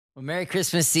Well, Merry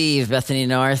Christmas Eve, Bethany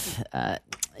North.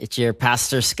 It's your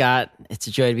pastor, Scott. It's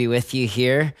a joy to be with you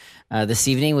here this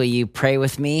evening. Will you pray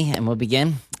with me and we'll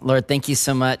begin? Lord, thank you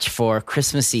so much for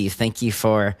Christmas Eve. Thank you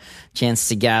for a chance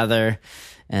to gather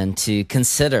and to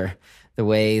consider the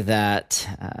way that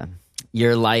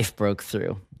your life broke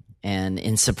through. And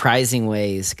in surprising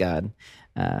ways, God,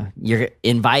 you're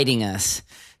inviting us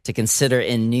to consider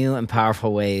in new and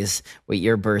powerful ways what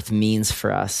your birth means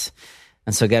for us.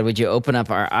 And so, God, would you open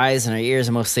up our eyes and our ears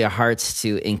and mostly our hearts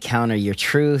to encounter your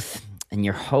truth and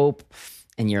your hope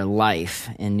and your life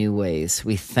in new ways.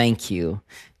 We thank you,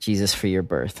 Jesus, for your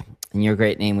birth. In your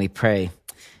great name we pray.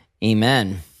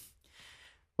 Amen.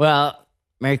 Well,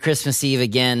 Merry Christmas Eve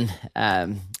again.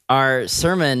 Our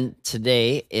sermon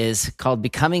today is called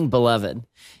Becoming Beloved.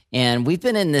 And we've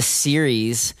been in this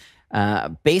series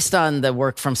based on the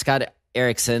work from Scott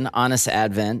Erickson, Honest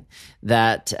Advent,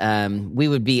 that we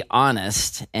would be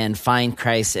honest and find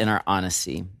Christ in our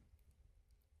honesty.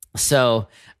 So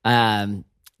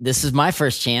this is my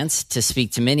first chance to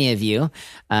speak to many of you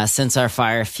since our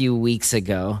fire a few weeks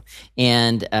ago.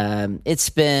 And it's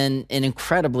been an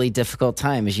incredibly difficult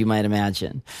time, as you might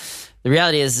imagine. The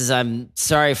reality is I'm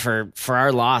sorry for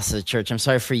our loss as a church. I'm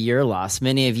sorry for your loss.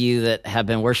 Many of you that have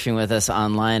been worshiping with us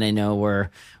online, I know were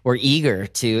eager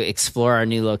to explore our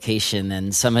new location,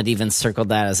 and some had even circled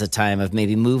that as a time of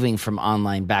maybe moving from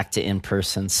online back to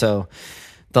in-person. So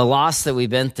the loss that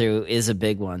we've been through is a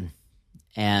big one.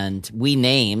 And we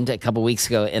named a couple weeks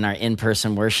ago in our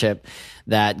in-person worship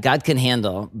that God can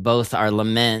handle both our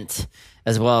lament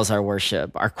as well as our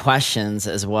worship, our questions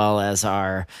as well as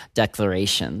our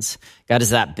declarations. God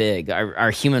is that big. Our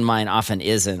human mind often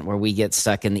isn't, where we get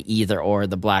stuck in the either or,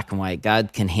 the black and white.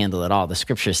 God can handle it all. The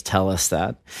scriptures tell us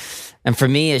that. And for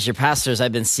me, as your pastors,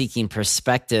 I've been seeking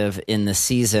perspective in the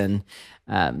season.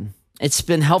 It's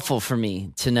been helpful for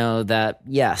me to know that,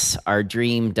 yes, our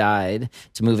dream died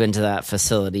to move into that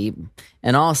facility.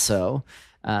 And also,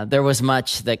 there was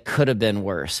much that could have been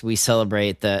worse. We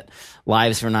celebrate that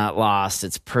lives were not lost.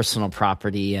 It's personal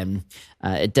property. And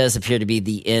it does appear to be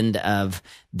the end of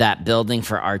that building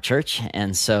for our church.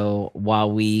 And so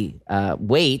while we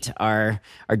wait, our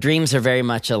dreams are very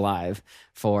much alive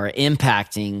for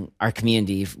impacting our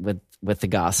community with the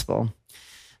gospel.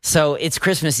 So it's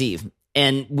Christmas Eve.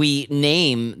 And we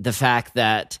name the fact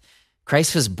that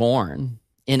Christ was born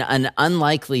in an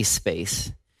unlikely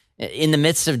space, in the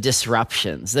midst of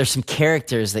disruptions. There's some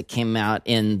characters that came out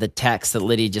in the text that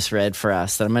Lydia just read for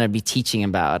us that I'm going to be teaching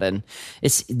about. And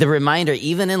it's the reminder,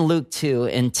 even in Luke 2,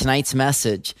 in tonight's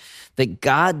message, that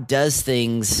God does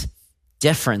things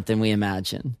different than we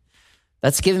imagine.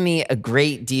 That's given me a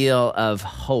great deal of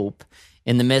hope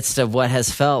in the midst of what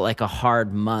has felt like a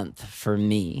hard month for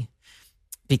me.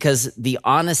 Because the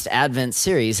Honest Advent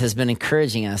series has been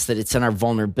encouraging us that it's in our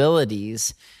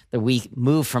vulnerabilities that we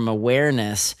move from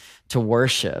awareness to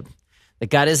worship. That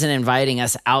God isn't inviting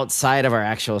us outside of our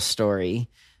actual story,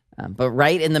 but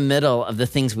right in the middle of the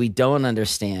things we don't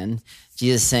understand,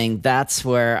 Jesus is saying, that's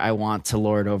where I want to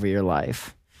lord over your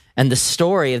life. And the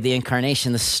story of the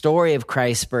incarnation, the story of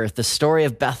Christ's birth, the story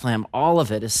of Bethlehem, all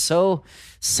of it is so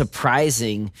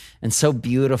surprising and so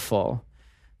beautiful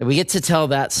that we get to tell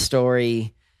that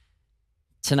story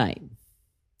tonight.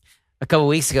 A couple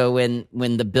weeks ago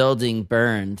when the building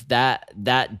burned,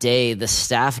 that day the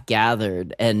staff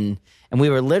gathered and we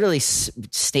were literally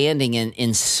standing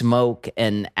in smoke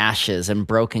and ashes and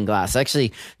broken glass. I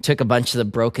actually took a bunch of the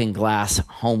broken glass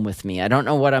home with me. I don't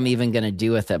know what I'm even going to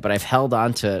do with it, but I've held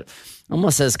on to it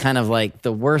almost as kind of like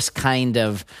the worst kind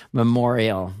of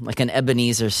memorial, like an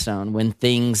Ebenezer stone when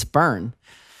things burn,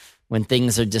 when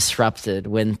things are disrupted,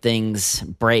 when things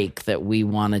break that we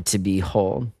wanted to be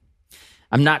whole.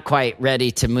 I'm not quite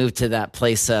ready to move to that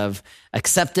place of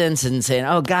acceptance and saying,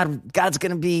 oh, God's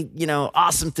going to be,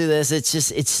 awesome through this.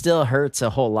 It still hurts a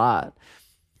whole lot.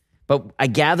 But I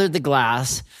gathered the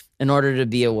glass in order to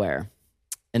be aware,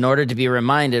 in order to be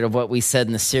reminded of what we said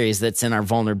in the series, that's in our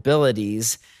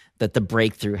vulnerabilities that the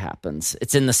breakthrough happens.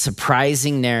 It's in the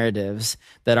surprising narratives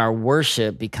that our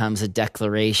worship becomes a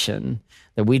declaration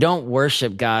that we don't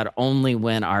worship God only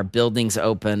when our buildings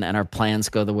open and our plans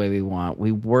go the way we want.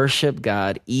 We worship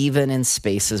God even in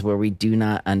spaces where we do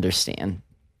not understand.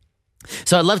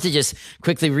 So I'd love to just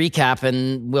quickly recap,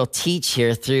 and we'll teach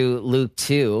here through Luke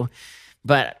 2.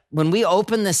 But when we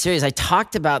opened this series, I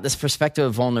talked about this perspective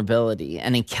of vulnerability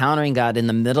and encountering God in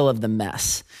the middle of the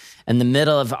mess, in the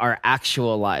middle of our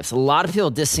actual lives. A lot of people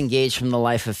disengage from the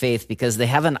life of faith because they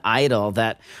have an idol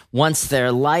that once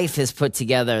their life is put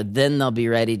together, then they'll be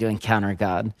ready to encounter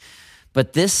God.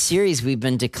 But this series, we've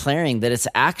been declaring that it's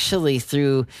actually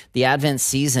through the Advent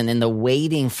season and the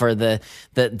waiting for the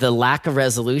lack of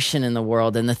resolution in the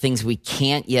world and the things we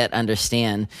can't yet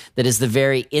understand that is the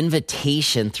very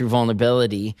invitation through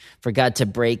vulnerability for God to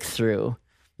break through.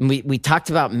 We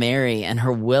talked about Mary and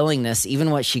her willingness,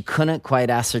 even what she couldn't quite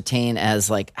ascertain as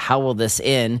like, how will this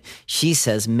end? She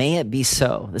says, may it be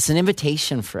so. It's an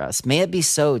invitation for us. May it be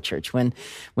so, church. When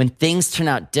things turn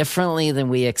out differently than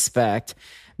we expect,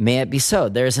 may it be so.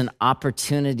 There's an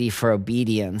opportunity for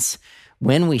obedience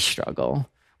when we struggle,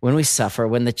 when we suffer,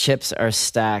 when the chips are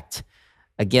stacked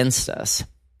against us.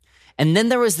 And then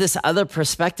there was this other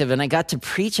perspective, and I got to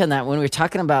preach on that when we were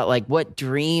talking about like, what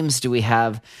dreams do we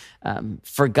have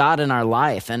for God in our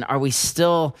life? And do we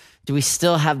still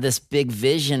have this big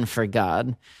vision for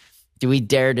God? Do we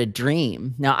dare to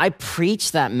dream? Now, I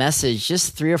preached that message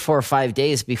just 3 or 4 or 5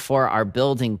 days before our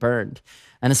building burned.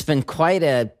 And it's been quite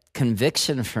a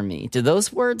conviction for me. Do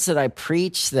those words that I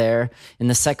preached there in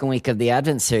the second week of the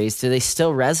Advent series, do they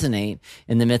still resonate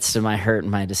in the midst of my hurt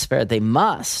and my despair? They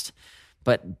must.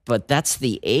 But that's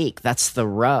the ache. That's the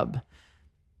rub.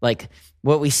 Like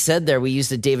what we said there, we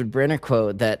used a David Brenner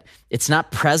quote that it's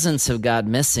not presence of God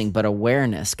missing, but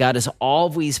awareness. God is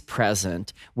always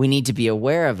present. We need to be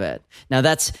aware of it. Now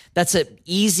that's an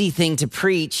easy thing to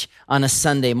preach on a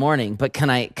Sunday morning, but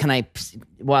can I,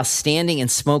 while standing in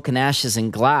smoke and ashes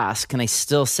and glass, can I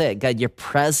still say, God, you're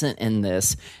present in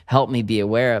this. Help me be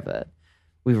aware of it.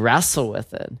 We wrestle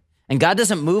with it. And God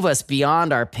doesn't move us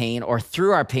beyond our pain or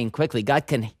through our pain quickly. God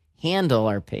can handle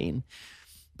our pain.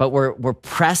 But we're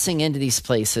pressing into these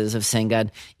places of saying,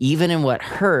 God, even in what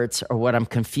hurts or what I'm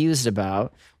confused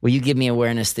about, will you give me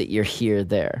awareness that you're here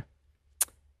there?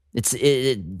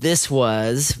 This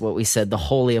was what we said, the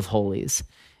Holy of Holies,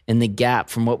 in the gap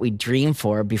from what we dream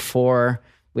for before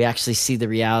we actually see the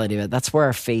reality of it. That's where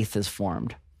our faith is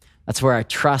formed. That's where our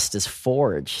trust is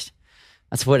forged.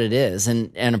 That's what it is.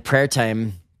 And a prayer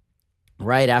time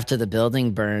right after the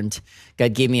building burned,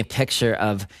 God gave me a picture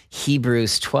of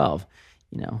Hebrews 12.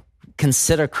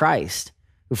 Consider Christ,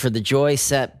 who for the joy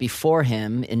set before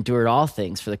him endured all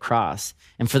things for the cross.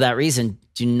 And for that reason,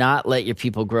 do not let your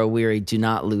people grow weary. Do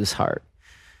not lose heart.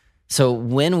 So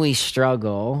when we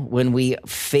struggle, when we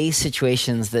face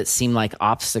situations that seem like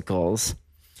obstacles,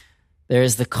 there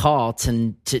is the call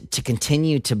to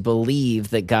continue to believe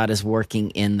that God is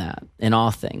working in that, in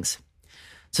all things.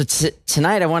 So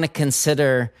tonight I want to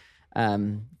consider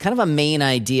kind of a main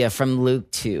idea from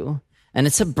Luke 2. And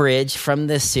it's a bridge from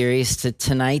this series to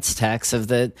tonight's text of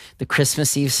the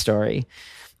Christmas Eve story,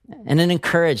 and an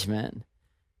encouragement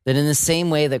that in the same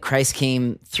way that Christ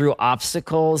came through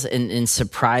obstacles and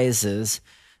surprises,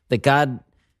 that God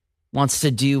wants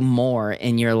to do more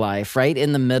in your life, right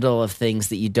in the middle of things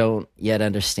that you don't yet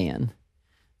understand.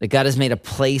 That God has made a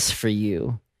place for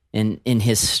you in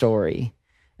his story,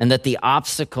 and that the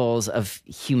obstacles of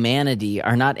humanity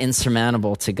are not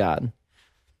insurmountable to God.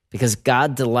 Because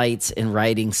God delights in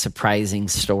writing surprising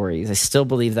stories. I still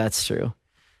believe that's true.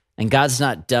 And God's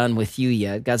not done with you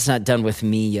yet. God's not done with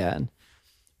me yet.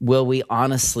 Will we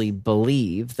honestly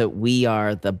believe that we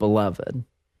are the beloved?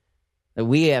 That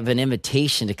we have an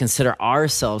invitation to consider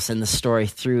ourselves in the story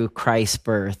through Christ's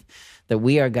birth, that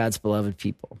we are God's beloved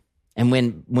people. And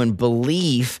when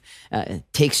belief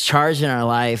takes charge in our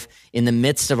life in the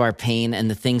midst of our pain and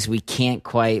the things we can't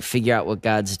quite figure out what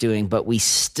God's doing, but we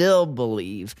still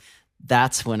believe,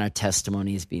 that's when our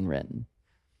testimony is being written.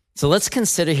 So let's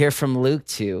consider here from Luke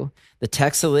 2, the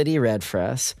text that Lydia read for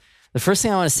us. The first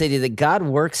thing I want to say to you, that God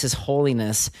works his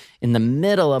holiness in the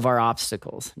middle of our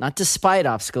obstacles, not despite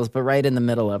obstacles, but right in the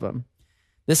middle of them.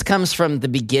 This comes from the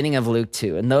beginning of Luke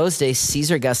 2. In those days,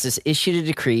 Caesar Augustus issued a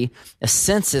decree, a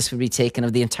census would be taken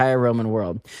of the entire Roman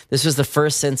world. This was the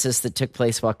first census that took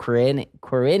place while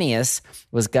Quirinius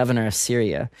was governor of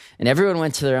Syria, and everyone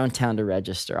went to their own town to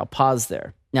register. I'll pause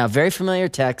there. Now, very familiar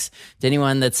text to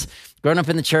anyone that's grown up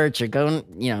in the church or grown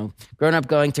up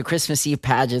going to Christmas Eve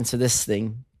pageants or this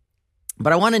thing.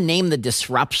 But I want to name the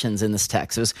disruptions in this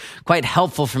text. It was quite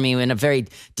helpful for me in a very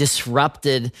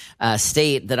disrupted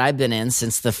state that I've been in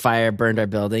since the fire burned our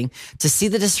building to see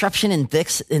the disruption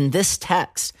in this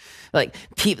text. Like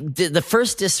the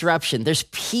first disruption, there's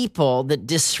people that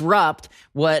disrupt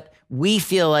what we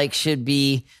feel like should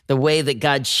be the way that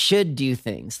God should do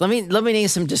things. Let me name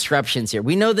some disruptions here.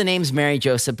 We know the names Mary,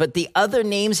 Joseph, but the other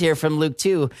names here from Luke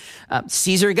 2,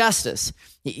 Caesar Augustus,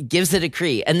 he gives the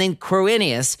decree. And then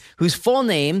Quirinius, whose full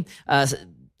name,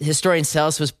 historians tell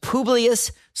us, was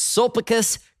Publius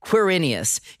Sulpicius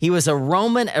Quirinius. He was a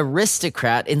Roman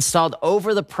aristocrat installed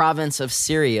over the province of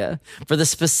Syria for the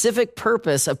specific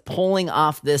purpose of pulling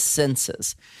off this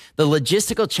census. The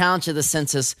logistical challenge of the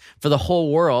census for the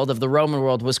whole world, of the Roman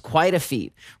world, was quite a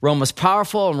feat. Rome was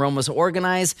powerful and Rome was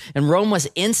organized, and Rome was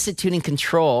instituting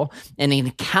control and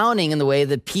accounting in the way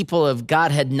that people of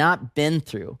God had not been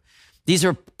through. These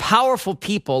are powerful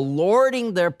people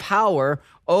lording their power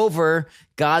over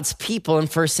God's people in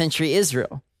first century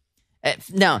Israel.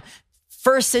 Now,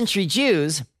 first century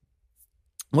Jews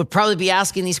would probably be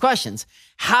asking these questions.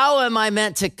 How am I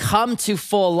meant to come to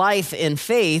full life in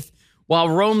faith while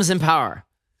Rome's in power?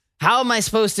 How am I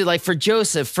supposed to, like for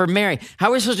Joseph, for Mary, how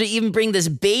are we supposed to even bring this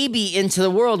baby into the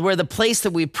world where the place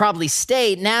that we probably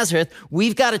stay, Nazareth,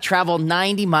 we've got to travel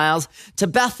 90 miles to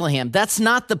Bethlehem? That's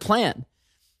not the plan.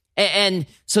 And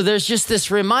so there's just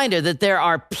this reminder that there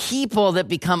are people that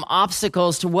become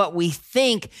obstacles to what we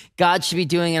think God should be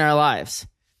doing in our lives.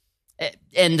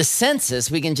 And the census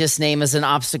we can just name as an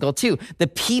obstacle too. The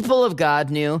people of God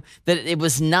knew that it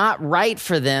was not right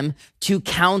for them to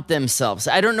count themselves.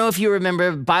 I don't know if you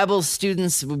remember, Bible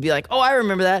students would be like, oh, I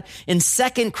remember that. In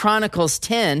 2 Chronicles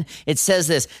 10, it says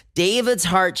this: David's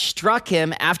heart struck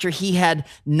him after he had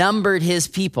numbered his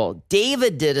people.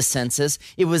 David did a census.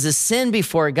 It was a sin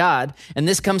before God. And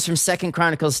this comes from 2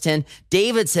 Chronicles 10.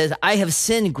 David says, I have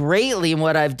sinned greatly in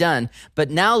what I've done.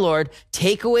 But now, Lord,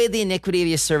 take away the iniquity of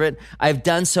your servant. I've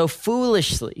done so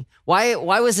foolishly. Why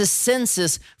was a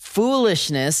census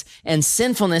foolishness and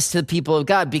sinfulness to the people of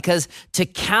God? Because to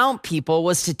count people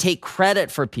was to take credit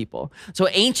for people. So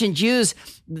ancient Jews,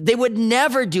 they would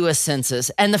never do a census.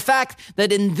 And the fact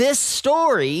that in this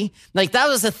story, like that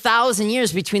was 1,000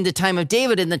 years between the time of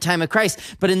David and the time of Christ.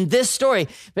 But in this story,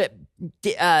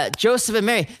 Joseph and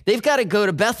Mary, they've got to go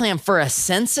to Bethlehem for a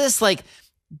census, like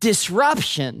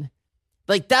disruption.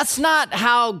 Like that's not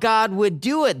how God would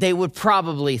do it, they would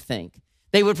probably think.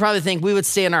 They would probably think we would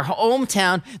stay in our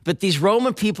hometown, but these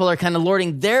Roman people are kind of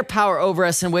lording their power over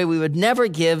us in a way we would never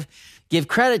give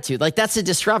credit to. Like that's a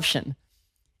disruption.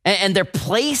 And their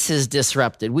place is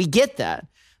disrupted. We get that.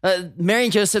 Mary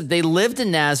and Joseph, they lived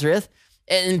in Nazareth,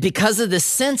 and because of the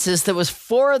census that was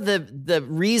for the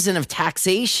reason of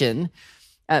taxation,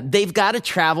 they've got to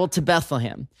travel to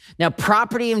Bethlehem. Now,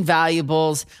 property and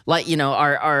valuables, like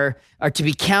are to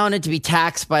be counted, to be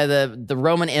taxed by the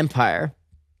Roman Empire.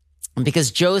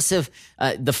 Because Joseph,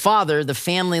 the father, the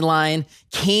family line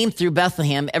came through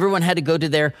Bethlehem, everyone had to go to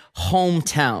their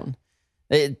hometown.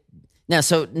 Now,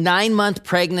 so 9-month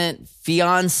pregnant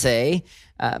fiance,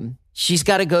 she's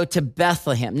got to go to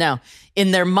Bethlehem. Now,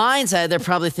 in their mind's eye, they're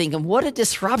probably thinking, what a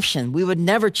disruption. We would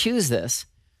never choose this.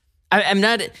 I'm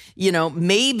not,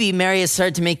 maybe Mary has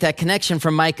started to make that connection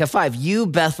from Micah 5. You,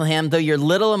 Bethlehem, though you're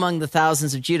little among the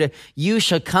thousands of Judah, you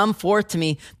shall come forth to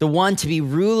me, the one to be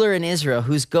ruler in Israel,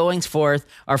 whose goings forth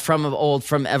are from of old,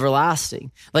 from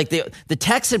everlasting. Like the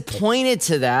text had pointed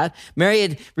to that. Mary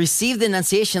had received the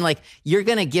annunciation, like you're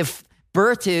going to give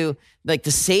birth to like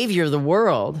the savior of the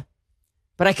world.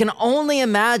 But I can only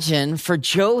imagine for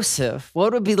Joseph, what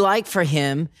it would be like for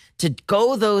him to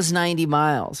go those 90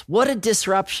 miles. What a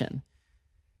disruption.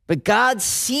 But God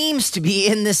seems to be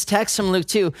in this text from Luke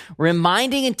 2,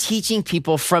 reminding and teaching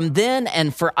people from then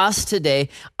and for us today,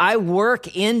 I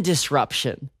work in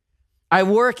disruption. I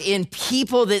work in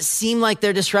people that seem like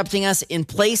they're disrupting us, in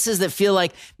places that feel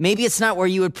like maybe it's not where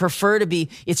you would prefer to be.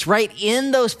 It's right in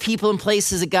those people and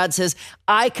places that God says,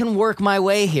 I can work my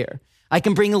way here. I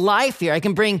can bring life here. I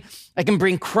can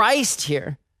bring Christ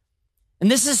here. And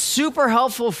this is super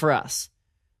helpful for us.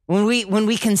 When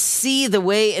we can see the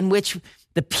way in which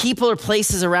the people or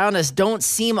places around us don't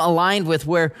seem aligned with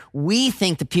where we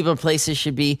think the people or places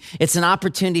should be, it's an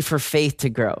opportunity for faith to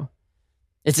grow.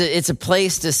 It's a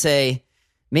place to say,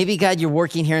 maybe God, you're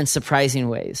working here in surprising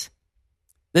ways.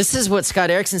 This is what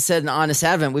Scott Erickson said in Honest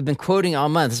Advent. We've been quoting all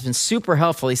month. It's been super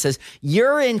helpful. He says,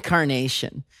 your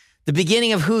incarnation, the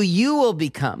beginning of who you will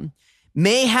become,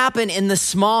 may happen in the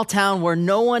small town where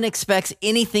no one expects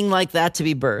anything like that to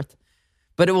be birthed,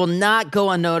 but it will not go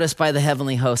unnoticed by the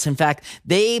heavenly hosts. In fact,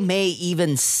 they may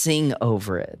even sing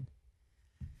over it.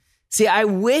 See, I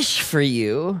wish for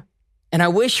you, and I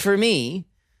wish for me,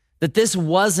 that this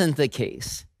wasn't the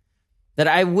case, that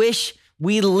I wish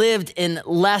we lived in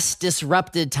less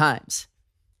disrupted times,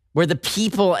 where the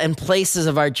people and places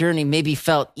of our journey maybe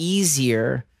felt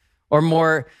easier or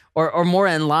more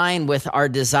in line with our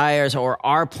desires or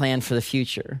our plan for the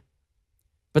future.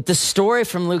 But the story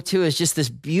from Luke 2 is just this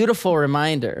beautiful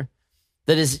reminder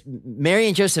that as Mary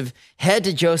and Joseph head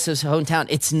to Joseph's hometown,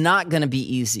 it's not going to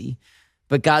be easy,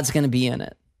 but God's going to be in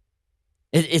it.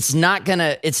 It's not going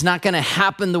to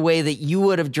happen the way that you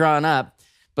would have drawn up,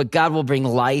 but God will bring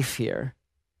life here.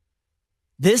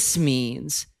 This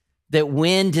means that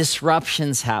when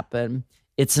disruptions happen,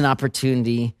 it's an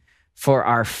opportunity for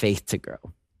our faith to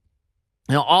grow.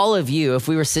 Now, all of you, if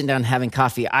we were sitting down having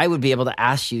coffee, I would be able to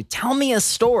ask you, tell me a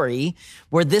story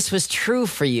where this was true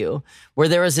for you, where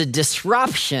there was a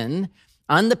disruption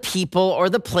on the people or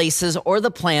the places or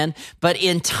the plan, but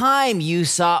in time you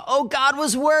saw, oh, God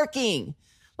was working.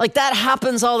 Like that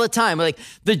happens all the time. Like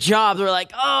the job, they're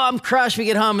like, oh, I'm crushed. We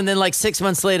get home. And then like 6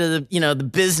 months later, the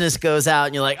business goes out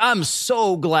and you're like, I'm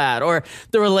so glad. Or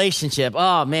the relationship,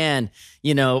 oh man,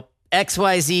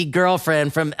 XYZ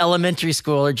girlfriend from elementary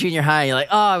school or junior high. You're like,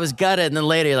 oh, I was gutted. And then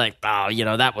later you're like, oh,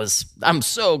 I'm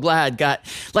so glad.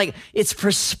 It's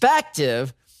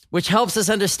perspective, which helps us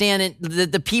understand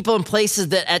the people and places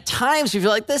that at times we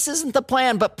feel like this isn't the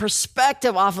plan, but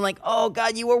perspective often like, oh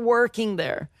God, you were working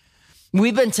there.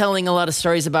 We've been telling a lot of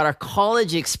stories about our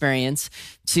college experience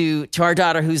to our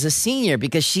daughter who's a senior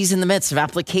because she's in the midst of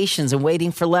applications and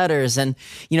waiting for letters. And,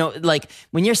 like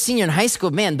when you're a senior in high school,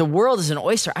 man, the world is an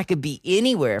oyster. I could be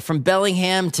anywhere from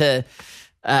Bellingham to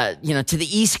the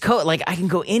East Coast. Like I can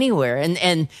go anywhere.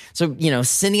 And so,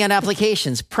 sending out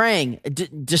applications, praying,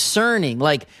 discerning,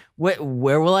 like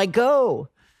where will I go?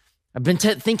 I've been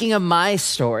thinking of my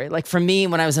story. Like for me,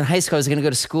 when I was in high school, I was going to go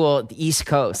to school at the East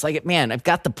Coast. Like, man, I've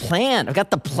got the plan. I've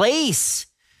got the place.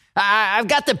 I've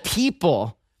got the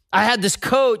people. I had this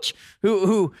coach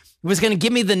who was going to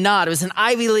give me the nod. It was an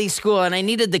Ivy League school, and I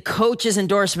needed the coach's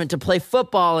endorsement to play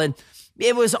football. And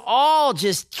it was all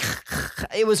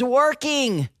it was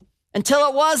working until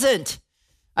it wasn't.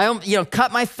 I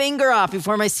cut my finger off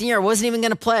before my senior. I wasn't even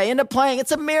going to play. I ended up playing.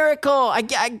 It's a miracle. I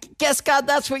guess, God,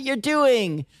 that's what you're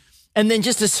doing. And then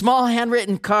just a small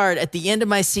handwritten card at the end of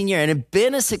my senior year, and it had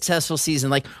been a successful season.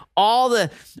 Like all the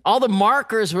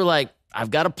markers were like, I've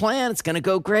got a plan. It's going to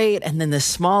go great. And then this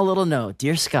small little note,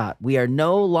 dear Scott, we are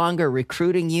no longer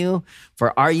recruiting you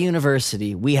for our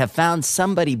university. We have found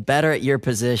somebody better at your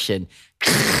position.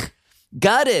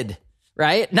 Gutted,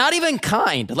 right? Not even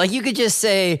kind. Like you could just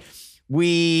say,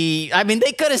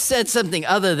 they could have said something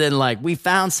other than like, we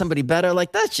found somebody better.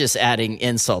 Like that's just adding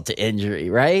insult to injury,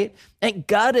 right? And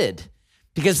gutted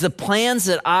because the plans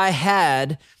that I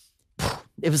had,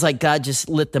 it was like God just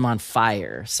lit them on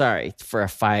fire. Sorry for a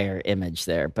fire image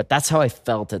there, but that's how I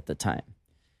felt at the time.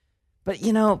 But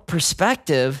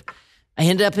perspective, I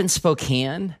ended up in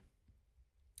Spokane,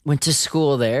 went to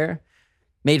school there,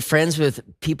 made friends with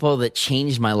people that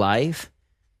changed my life.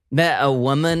 Met a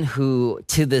woman who,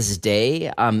 to this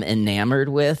day, I'm enamored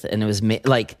with, and it was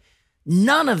like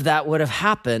none of that would have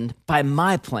happened by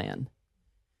my plan.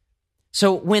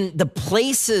 So when the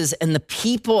places and the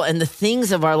people and the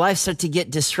things of our life start to get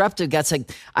disrupted, God's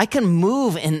like, I can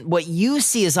move in what you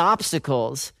see as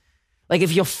obstacles. Like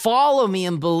if you'll follow me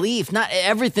in belief, not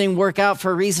everything work out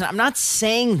for a reason. I'm not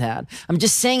saying that. I'm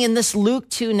just saying in this Luke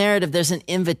 2 narrative, there's an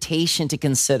invitation to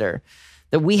consider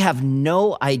that we have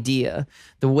no idea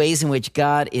the ways in which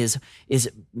God is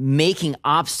making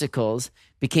obstacles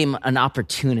became an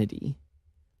opportunity.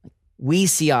 We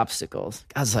see obstacles.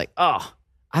 God's like, oh,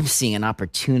 I'm seeing an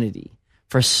opportunity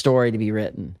for a story to be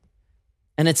written.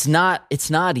 And it's not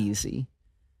easy,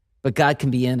 but God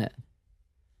can be in it.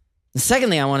 The second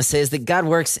thing I want to say is that God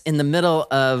works in the middle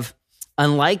of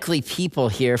unlikely people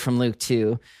here from Luke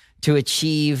 2 to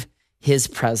achieve his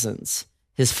presence,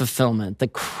 his fulfillment, the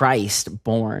Christ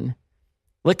born.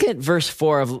 Look at verse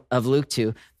 4 of Luke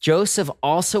 2. Joseph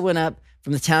also went up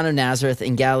from the town of Nazareth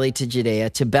in Galilee to Judea,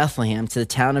 to Bethlehem, to the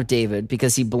town of David,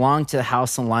 because he belonged to the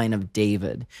house and line of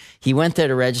David. He went there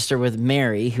to register with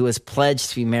Mary, who was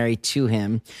pledged to be married to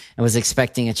him and was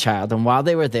expecting a child. And while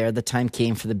they were there, the time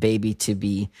came for the baby to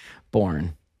be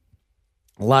born.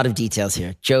 A lot of details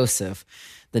here. Joseph,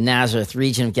 the Nazareth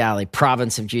region of Galilee,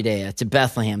 province of Judea, to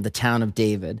Bethlehem, the town of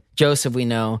David. Joseph, we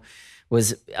know,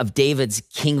 was of David's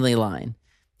kingly line.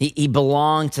 He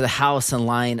belonged to the house and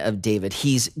line of David.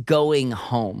 He's going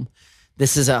home.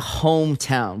 This is a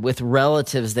hometown with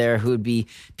relatives there who would be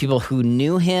people who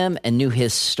knew him and knew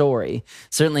his story.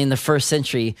 Certainly in the first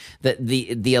century,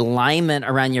 the alignment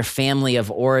around your family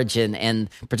of origin, and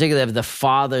particularly of the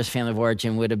father's family of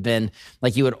origin, would have been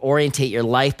like you would orientate your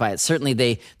life by it. Certainly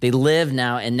they live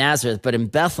now in Nazareth, but in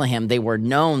Bethlehem, they were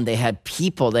known. They had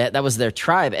people. That was their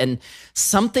tribe. And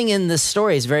something in this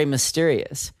story is very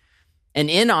mysterious. And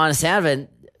in Honest Advent,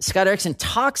 Scott Erickson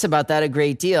talks about that a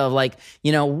great deal. Like,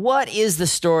 what is the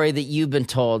story that you've been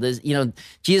told? Is,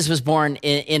 Jesus was born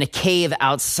in a cave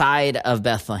outside of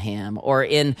Bethlehem, or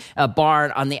in a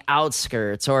barn on the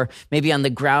outskirts, or maybe on the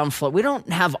ground floor. We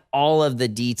don't have all of the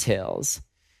details.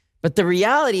 But the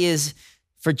reality is,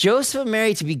 for Joseph and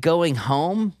Mary to be going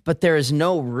home, but there is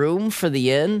no room for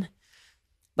the inn.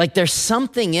 Like there's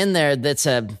something in there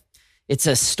it's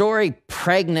a story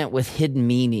pregnant with hidden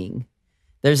meaning.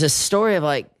 There's a story of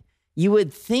like, you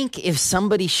would think if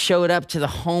somebody showed up to the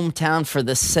hometown for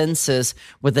the census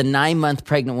with a 9-month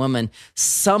pregnant woman,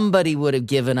 somebody would have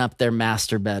given up their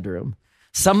master bedroom.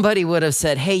 Somebody would have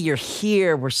said, hey, you're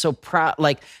here. We're so proud.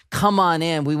 Like, come on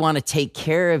in. We want to take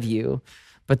care of you.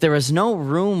 But there was no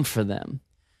room for them.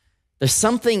 There's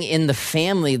something in the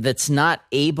family that's not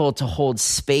able to hold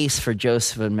space for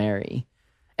Joseph and Mary.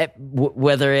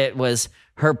 Whether it was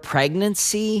her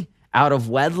pregnancy out of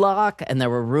wedlock and there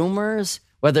were rumors,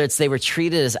 whether it's they were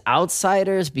treated as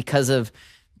outsiders because of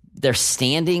their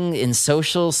standing in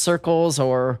social circles,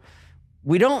 or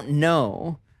we don't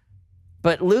know.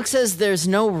 But Luke says there's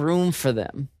no room for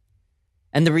them.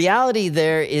 And the reality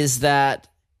there is that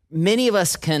many of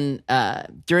us can,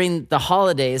 during the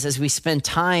holidays, as we spend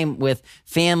time with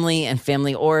family and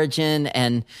family origin,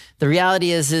 and the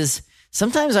reality is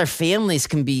sometimes our families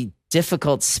can be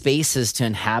difficult spaces to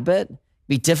inhabit,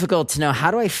 be difficult to know,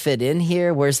 how do I fit in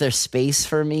here? Where's there space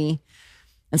for me?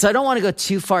 And so I don't want to go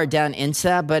too far down into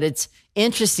that, but it's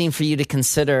interesting for you to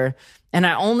consider. And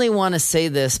I only want to say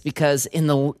this because in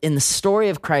the story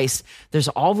of Christ, there's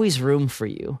always room for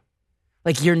you.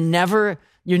 Like you're never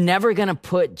going to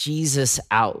put Jesus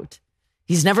out.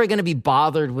 He's never going to be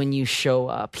bothered when you show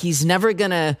up. He's never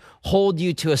going to hold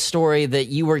you to a story that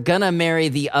you were going to marry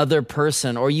the other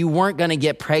person or you weren't going to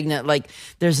get pregnant. Like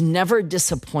there's never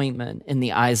disappointment in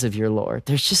the eyes of your Lord.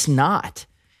 There's just not.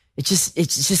 It's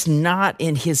just not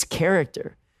in his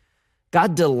character.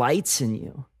 God delights in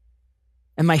you.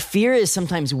 And my fear is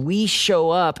sometimes we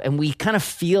show up and we kind of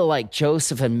feel like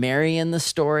Joseph and Mary in the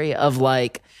story of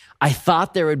like, I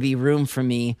thought there would be room for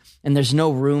me and there's no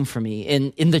room for me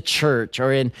in the church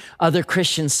or in other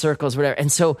Christian circles, whatever.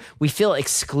 And so we feel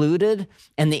excluded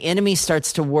and the enemy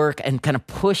starts to work and kind of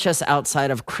push us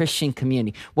outside of Christian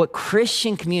community. What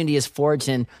Christian community is forged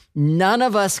in, none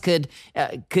of us could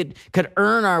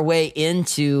earn our way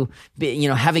into,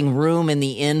 having room in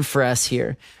the inn for us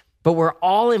here. But we're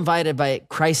all invited by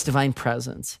Christ's divine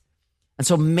presence. And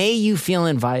so may you feel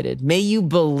invited. May you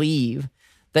believe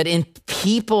that in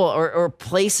people or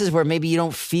places where maybe you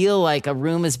don't feel like a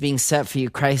room is being set for you,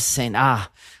 Christ is saying, I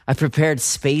prepared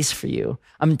space for you.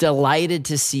 I'm delighted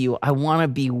to see you. I want to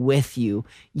be with you.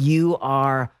 You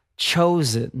are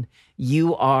chosen.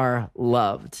 You are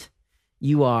loved.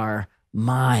 You are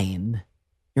mine.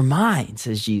 You're mine,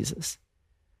 says Jesus.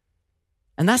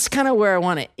 And that's kind of where I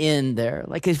want to end there.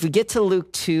 Like if we get to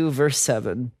Luke 2, verse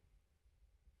 7,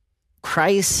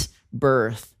 Christ's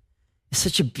birth is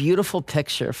such a beautiful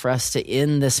picture for us to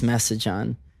end this message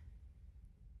on.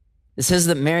 It says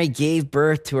that Mary gave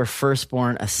birth to her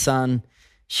firstborn, a son.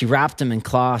 She wrapped him in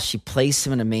cloth. She placed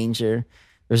him in a manger.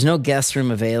 There was no guest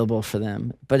room available for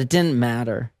them, but it didn't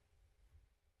matter.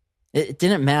 It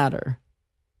didn't matter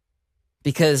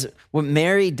because what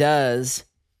Mary does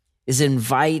is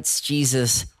invites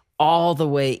Jesus all the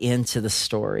way into the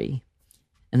story.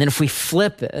 And then if we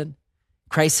flip it,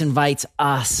 Christ invites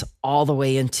us all the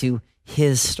way into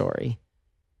his story.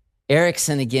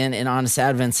 Erickson, again, in Honest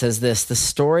Advent says this: the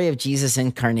story of Jesus'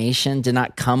 incarnation did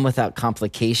not come without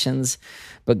complications,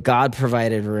 but God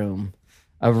provided a room.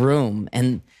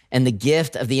 And the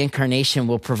gift of the incarnation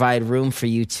will provide room for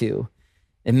you too.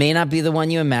 It may not be the one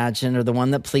you imagine or the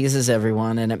one that pleases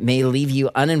everyone, and it may leave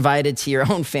you uninvited to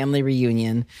your own family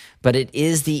reunion, but it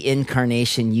is the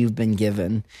incarnation you've been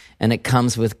given, and it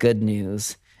comes with good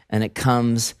news, and it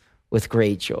comes with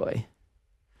great joy.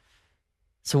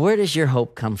 So where does your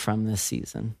hope come from this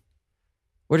season?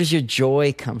 Where does your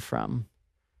joy come from?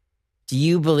 Do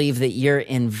you believe that you're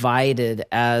invited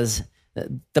as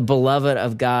the beloved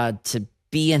of God to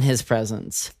be in his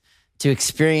presence, to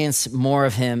experience more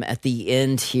of him at the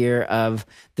end here of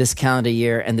this calendar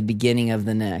year and the beginning of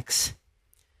the next?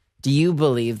 Do you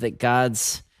believe that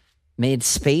God's made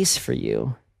space for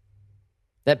you?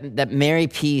 That Mary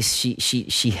piece,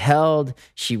 she held,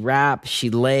 she wrapped,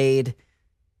 she laid.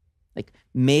 Like,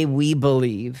 may we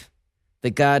believe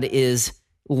that God is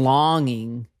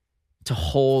longing to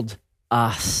hold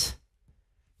us,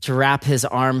 to wrap his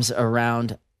arms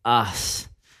around us,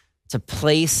 to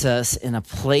place us in a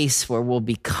place where we'll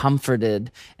be comforted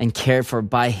and cared for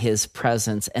by his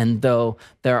presence. And though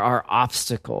there are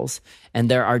obstacles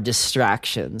and there are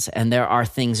distractions and there are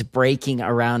things breaking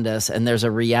around us, and there's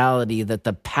a reality that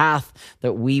the path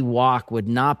that we walk would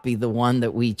not be the one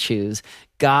that we choose,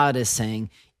 God is saying,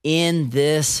 in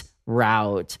this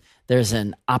route, there's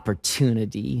an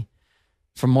opportunity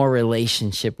for more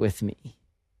relationship with me.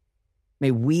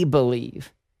 May we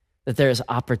believe that there is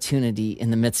opportunity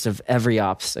in the midst of every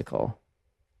obstacle.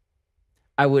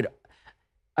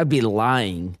 I'd be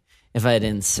lying if I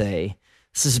didn't say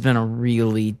this has been a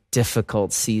really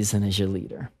difficult season as your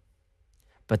leader.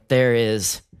 But there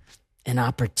is an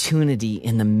opportunity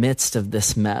in the midst of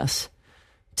this mess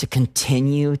to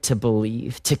continue to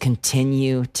believe, to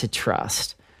continue to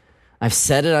trust. I've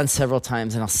said it on several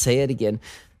times, and I'll say it again.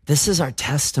 This is our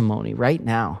testimony right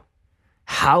now.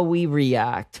 How we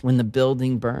react when the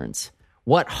building burns,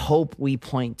 what hope we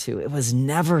point to. It was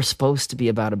never supposed to be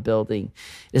about a building.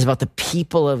 It is about the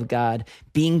people of God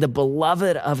being the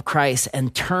beloved of Christ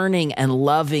and turning and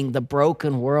loving the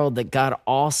broken world that God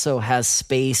also has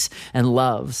space and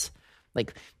loves.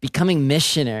 Like becoming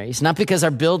missionaries, not because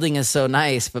our building is so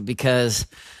nice, but because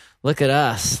look at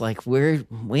us, like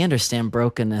we understand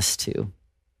brokenness too.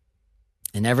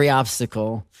 And every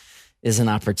obstacle is an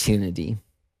opportunity.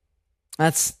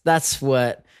 That's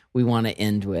what we want to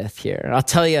end with here. I'll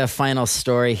tell you a final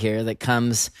story here that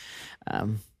comes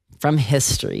from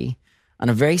history on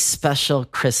a very special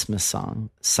Christmas song,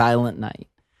 Silent Night.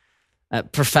 A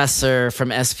professor from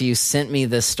SVU sent me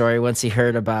this story once he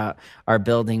heard about our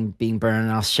building being burned,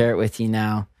 and I'll share it with you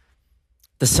now.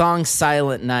 The song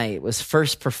Silent Night was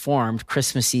first performed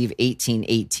Christmas Eve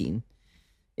 1818.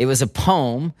 It was a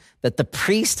poem that the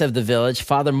priest of the village,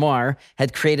 Father Moore,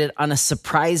 had created on a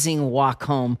surprising walk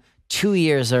home 2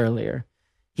 years earlier.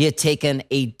 He had taken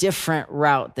a different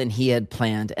route than he had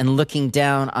planned, and looking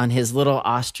down on his little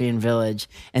Austrian village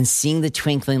and seeing the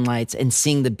twinkling lights and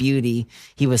seeing the beauty,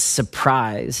 he was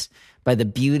surprised by the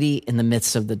beauty in the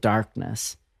midst of the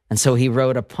darkness. And so he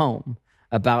wrote a poem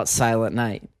about Silent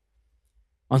Night.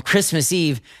 On Christmas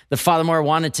Eve, the Father Moore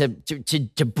wanted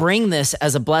to bring this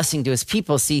as a blessing to his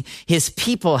people. See, his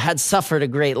people had suffered a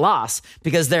great loss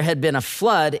because there had been a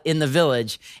flood in the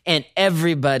village and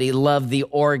everybody loved the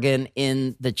organ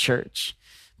in the church.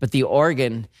 But the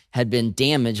organ had been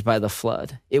damaged by the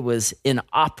flood. It was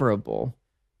inoperable.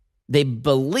 They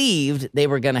believed they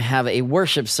were going to have a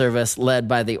worship service led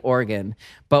by the organ.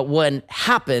 But what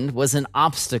happened was an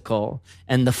obstacle,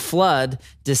 and the flood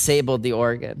disabled the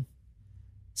organ.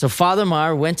 So Father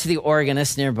Moore went to the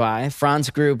organist nearby,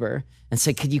 Franz Gruber, and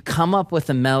said, could you come up with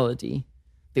a melody?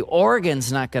 The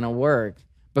organ's not going to work.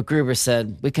 But Gruber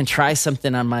said, we can try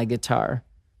something on my guitar.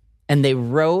 And they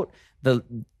wrote the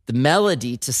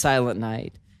melody to Silent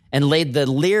Night and laid the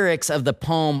lyrics of the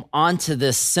poem onto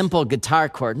this simple guitar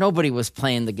chord. Nobody was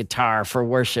playing the guitar for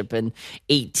worship in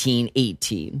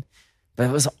 1818, but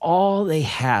it was all they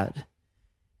had.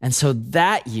 And so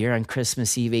that year on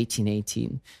Christmas Eve,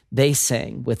 1818, they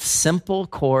sang with simple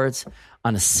chords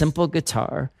on a simple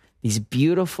guitar, these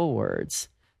beautiful words,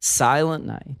 Silent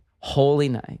Night, Holy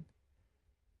Night.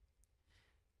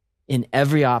 In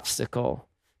every obstacle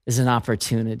is an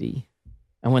opportunity.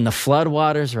 And when the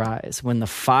floodwaters rise, when the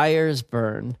fires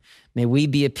burn, may we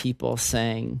be a people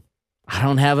saying, I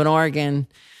don't have an organ.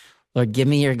 Lord, give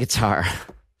me your guitar.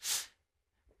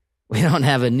 We don't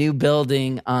have a new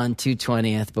building on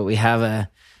 220th, but we have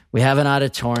an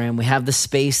auditorium. We have the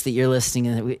space that you're listening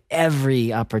in.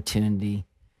 Every opportunity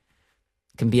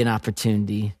can be an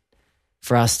opportunity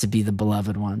for us to be the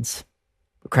beloved ones.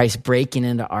 Christ breaking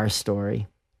into our story.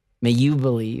 May you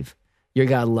believe your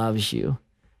God loves you.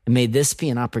 And may this be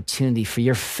an opportunity for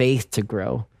your faith to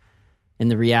grow in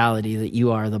the reality that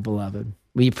you are the beloved.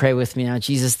 Will you pray with me now?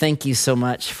 Jesus, thank you so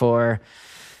much for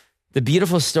the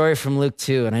beautiful story from Luke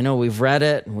 2. And I know we've read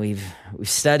it, and we've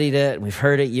studied it, and we've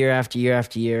heard it year after year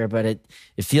after year, but it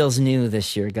feels new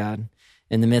this year, God,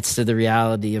 in the midst of the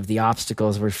reality of the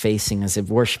obstacles we're facing as a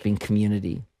worshiping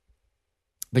community.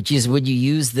 But Jesus, would you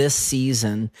use this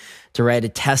season to write a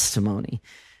testimony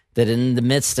that in the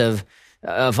midst of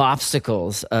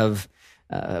obstacles, of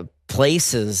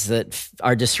places that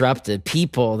are disrupted,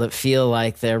 people that feel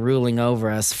like they're ruling over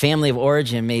us, family of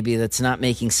origin maybe that's not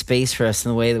making space for us in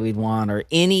the way that we'd want, or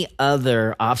any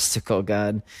other obstacle,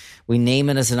 God, we name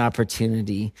it as an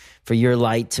opportunity for your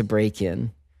light to break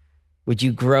in. Would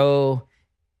you grow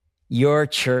your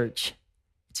church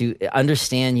to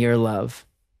understand your love?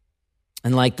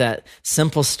 And like that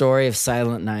simple story of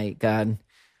Silent Night, God,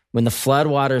 when the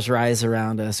floodwaters rise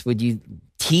around us, would you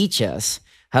teach us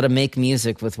how to make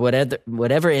music with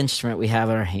whatever instrument we have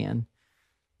in our hand,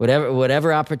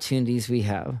 whatever opportunities we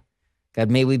have. God,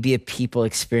 may we be a people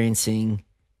experiencing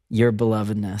your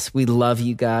belovedness. We love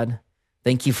you, God.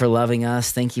 Thank you for loving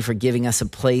us. Thank you for giving us a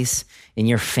place in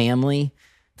your family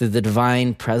through the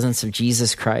divine presence of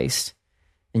Jesus Christ.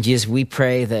 And Jesus, we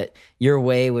pray that your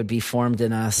way would be formed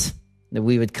in us, that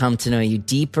we would come to know you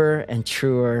deeper and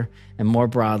truer and more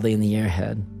broadly in the year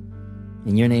ahead.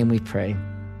 In your name we pray.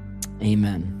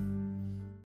 Amen.